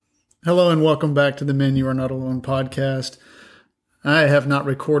Hello and welcome back to the Men You Are Not Alone podcast. I have not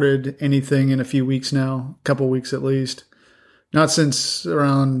recorded anything in a few weeks now, a couple weeks at least. Not since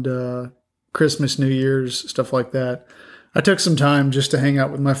around Christmas, New Year's, stuff like that. I took some time just to hang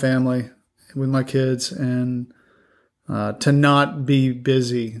out with my family, with my kids, and to not be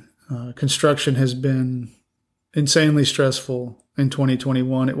busy. Construction has been insanely stressful in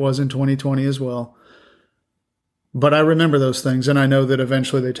 2021. It was in 2020 as well. But I remember those things, and I know that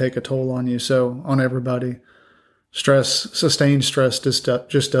eventually they take a toll on you. So on everybody, sustained stress, just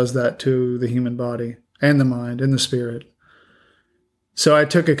does that to the human body and the mind and the spirit. So I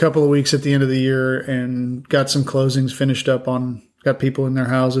took a couple of weeks at the end of the year and got some closings finished up got people in their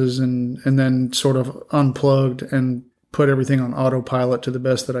houses and then sort of unplugged and put everything on autopilot to the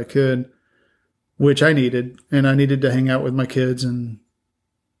best that I could, which I needed. And I needed to hang out with my kids and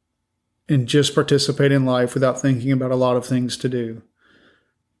just participate in life without thinking about a lot of things to do.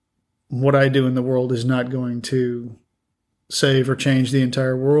 What I do in the world is not going to save or change the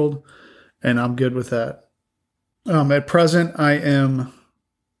entire world, and I'm good with that. At present, I am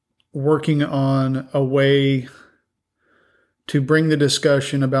working on a way to bring the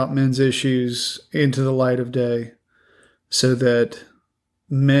discussion about men's issues into the light of day so that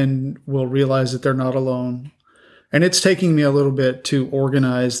men will realize that they're not alone. And it's taking me a little bit to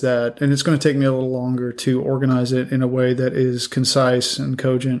organize that, and it's going to take me a little longer to organize it in a way that is concise and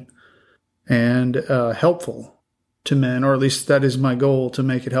cogent and helpful to men, or at least that is my goal, to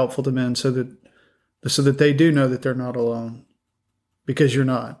make it helpful to men so that they do know that they're not alone, because you're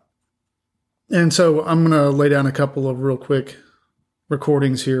not. And so I'm going to lay down a couple of real quick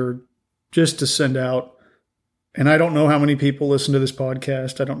recordings here just to send out. And I don't know how many people listen to this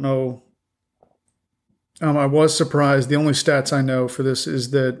podcast. I don't know. I was surprised. The only stats I know for this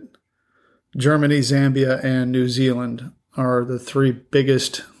is that Germany, Zambia, and New Zealand are the three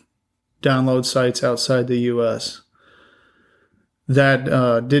biggest download sites outside the U.S.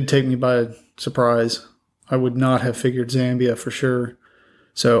 That did take me by surprise. I would not have figured Zambia for sure.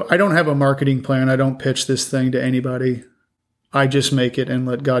 So I don't have a marketing plan. I don't pitch this thing to anybody. I just make it and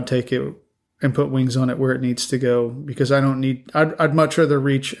let God take it and put wings on it where it needs to go, because I'd much rather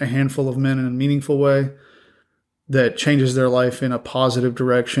reach a handful of men in a meaningful way that changes their life in a positive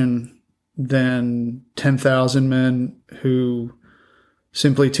direction than 10,000 men who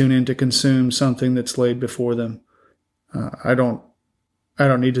simply tune in to consume something that's laid before them. I don't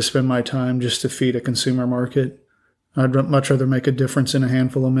need to spend my time just to feed a consumer market. I'd much rather make a difference in a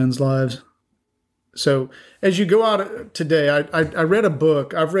handful of men's lives. So as you go out today, I read a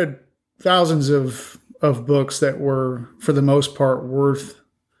book. I've read thousands of books that were, for the most part, worth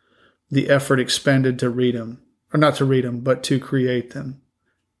the effort expended to read them. Or not to read them, but to create them.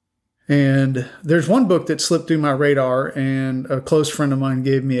 And there's one book that slipped through my radar, and a close friend of mine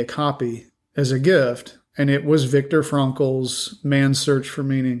gave me a copy as a gift, and it was Viktor Frankl's Man's Search for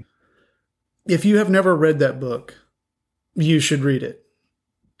Meaning. If you have never read that book, you should read it.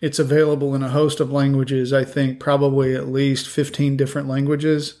 It's available in a host of languages, I think probably at least 15 different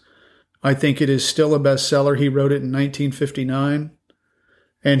languages. I think it is still a bestseller. He wrote it in 1959.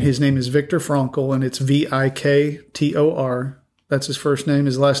 And his name is Viktor Frankl, and it's Viktor. That's his first name.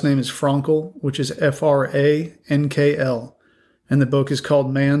 His last name is Frankl, which is Frankl. And the book is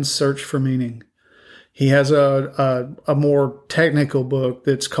called Man's Search for Meaning. He has a more technical book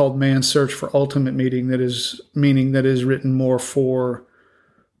that's called Man's Search for Ultimate Meaning, that is written more for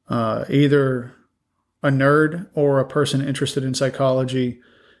either a nerd or a person interested in psychology.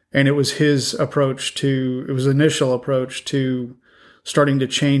 And it was his initial approach to starting to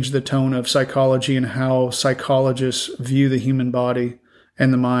change the tone of psychology and how psychologists view the human body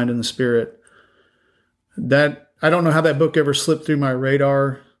and the mind and the spirit. That, I don't know how that book ever slipped through my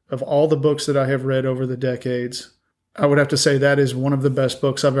radar. Of all the books that I have read over the decades, I would have to say that is one of the best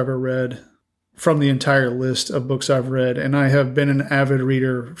books I've ever read from the entire list of books I've read. And I have been an avid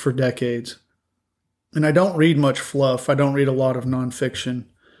reader for decades. And I don't read much fluff. I don't read a lot of nonfiction.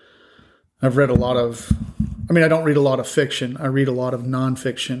 I don't read a lot of fiction. I read a lot of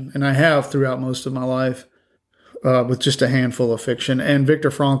nonfiction, and I have throughout most of my life, with just a handful of fiction. And Viktor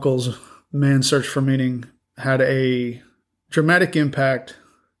Frankl's Man's Search for Meaning had a dramatic impact.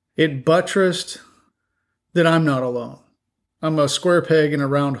 It buttressed that I'm not alone. I'm a square peg in a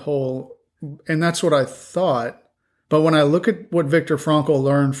round hole, and that's what I thought. But when I look at what Viktor Frankl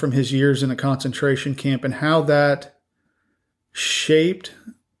learned from his years in a concentration camp and how that shaped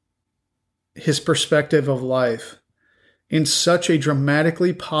his perspective of life in such a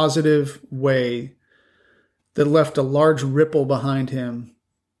dramatically positive way that left a large ripple behind him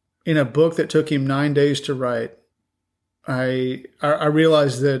in a book that took him 9 days to write, I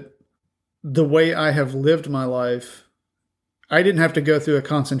realized that the way I have lived my life, I didn't have to go through a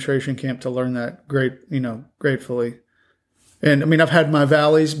concentration camp to learn that gratefully. And I mean, I've had my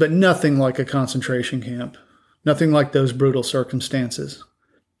valleys, but nothing like a concentration camp, nothing like those brutal circumstances.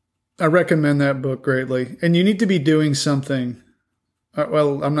 I recommend that book greatly. And you need to be doing something.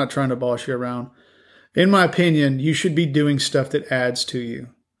 Well, I'm not trying to boss you around. In my opinion, you should be doing stuff that adds to you.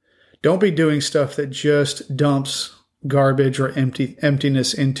 Don't be doing stuff that just dumps garbage or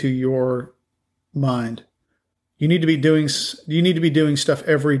emptiness into your mind. You need to be doing stuff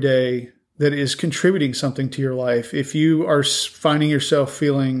every day that is contributing something to your life. If you are finding yourself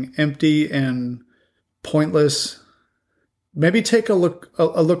feeling empty and pointless, maybe take a look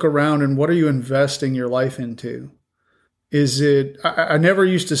around and what are you investing your life into? Is it, I never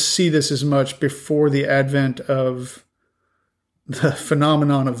used to see this as much before the advent of the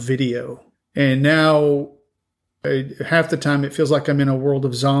phenomenon of video. And now half the time it feels like I'm in a world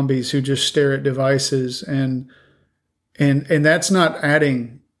of zombies who just stare at devices, and that's not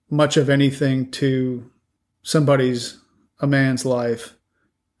adding much of anything to a man's life.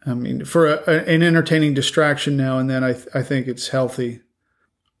 I mean, for an entertaining distraction now and then, I think it's healthy.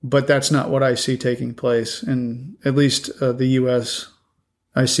 But that's not what I see taking place. In at least the U.S.,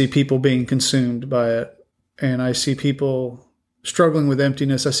 I see people being consumed by it. And I see people struggling with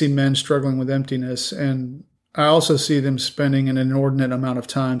emptiness. I see men struggling with emptiness. And I also see them spending an inordinate amount of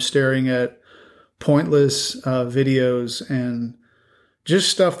time staring at pointless videos and just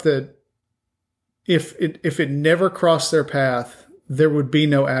stuff that if it never crossed their path, there would be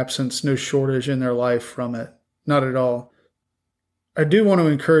no absence, no shortage in their life from it. Not at all. I do want to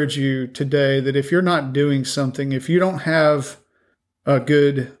encourage you today that if you're not doing something, if you don't have a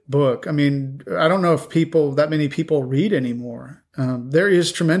good book, I mean, I don't know if that many people read anymore. There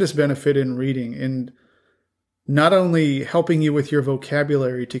is tremendous benefit in reading, and not only helping you with your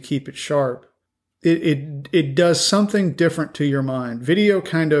vocabulary to keep it sharp, it does something different to your mind. Video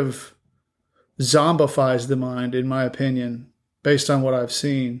kind of zombifies the mind, in my opinion, based on what I've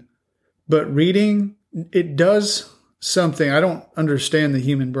seen. But reading, it does something. I don't understand the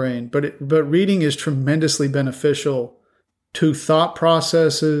human brain, but reading is tremendously beneficial to thought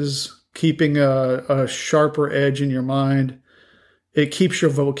processes, keeping a sharper edge in your mind. It keeps your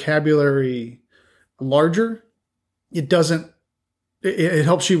vocabulary larger. It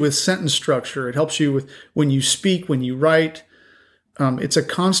helps you with sentence structure. It helps you with when you speak, when you write. It's a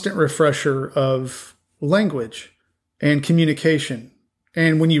constant refresher of language and communication.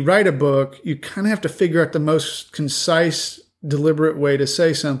 And when you write a book, you kind of have to figure out the most concise, deliberate way to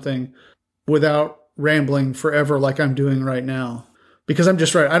say something without rambling forever like I'm doing right now. Because I'm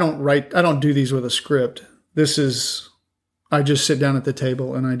just I don't do these with a script. I just sit down at the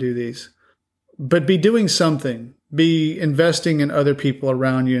table and I do these. But be doing something. Be investing in other people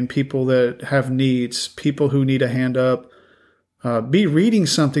around you and people that have needs, people who need a hand up. Be reading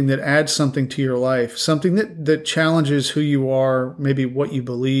something that adds something to your life, something that challenges who you are, maybe what you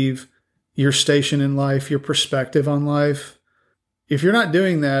believe, your station in life, your perspective on life. If you're not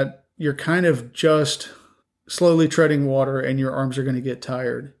doing that, you're kind of just slowly treading water and your arms are going to get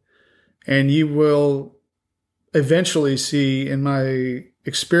tired. And you will eventually see, in my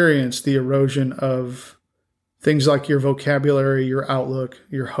experience, the erosion of things like your vocabulary, your outlook,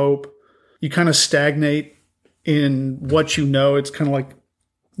 your hope. You kind of stagnate in what you know. It's kind of like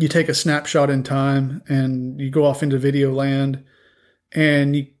you take a snapshot in time and you go off into video land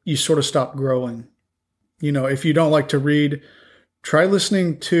and you sort of stop growing. You know, if you don't like to read, try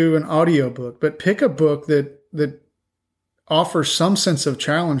listening to an audiobook, but pick a book that offers some sense of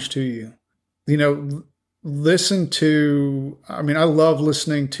challenge to you. You know, I love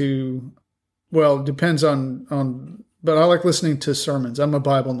listening to, well, it depends on, but I like listening to sermons. I'm a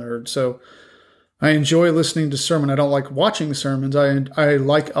Bible nerd, so I enjoy listening to sermon. I don't like watching sermons. I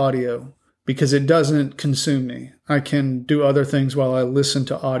like audio because it doesn't consume me. I can do other things while I listen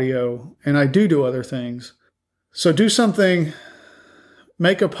to audio, and I do other things. So do something,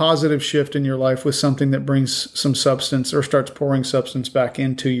 make a positive shift in your life with something that brings some substance or starts pouring substance back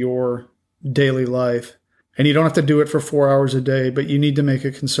into your daily life. And you don't have to do it for 4 hours a day, but you need to make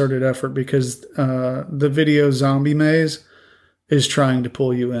a concerted effort because the video zombie maze is trying to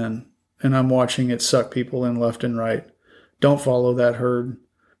pull you in. And I'm watching it suck people in left and right. Don't follow that herd.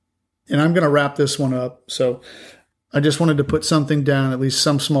 And I'm going to wrap this one up. So I just wanted to put something down, at least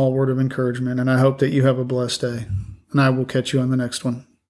some small word of encouragement. And I hope that you have a blessed day. And I will catch you on the next one.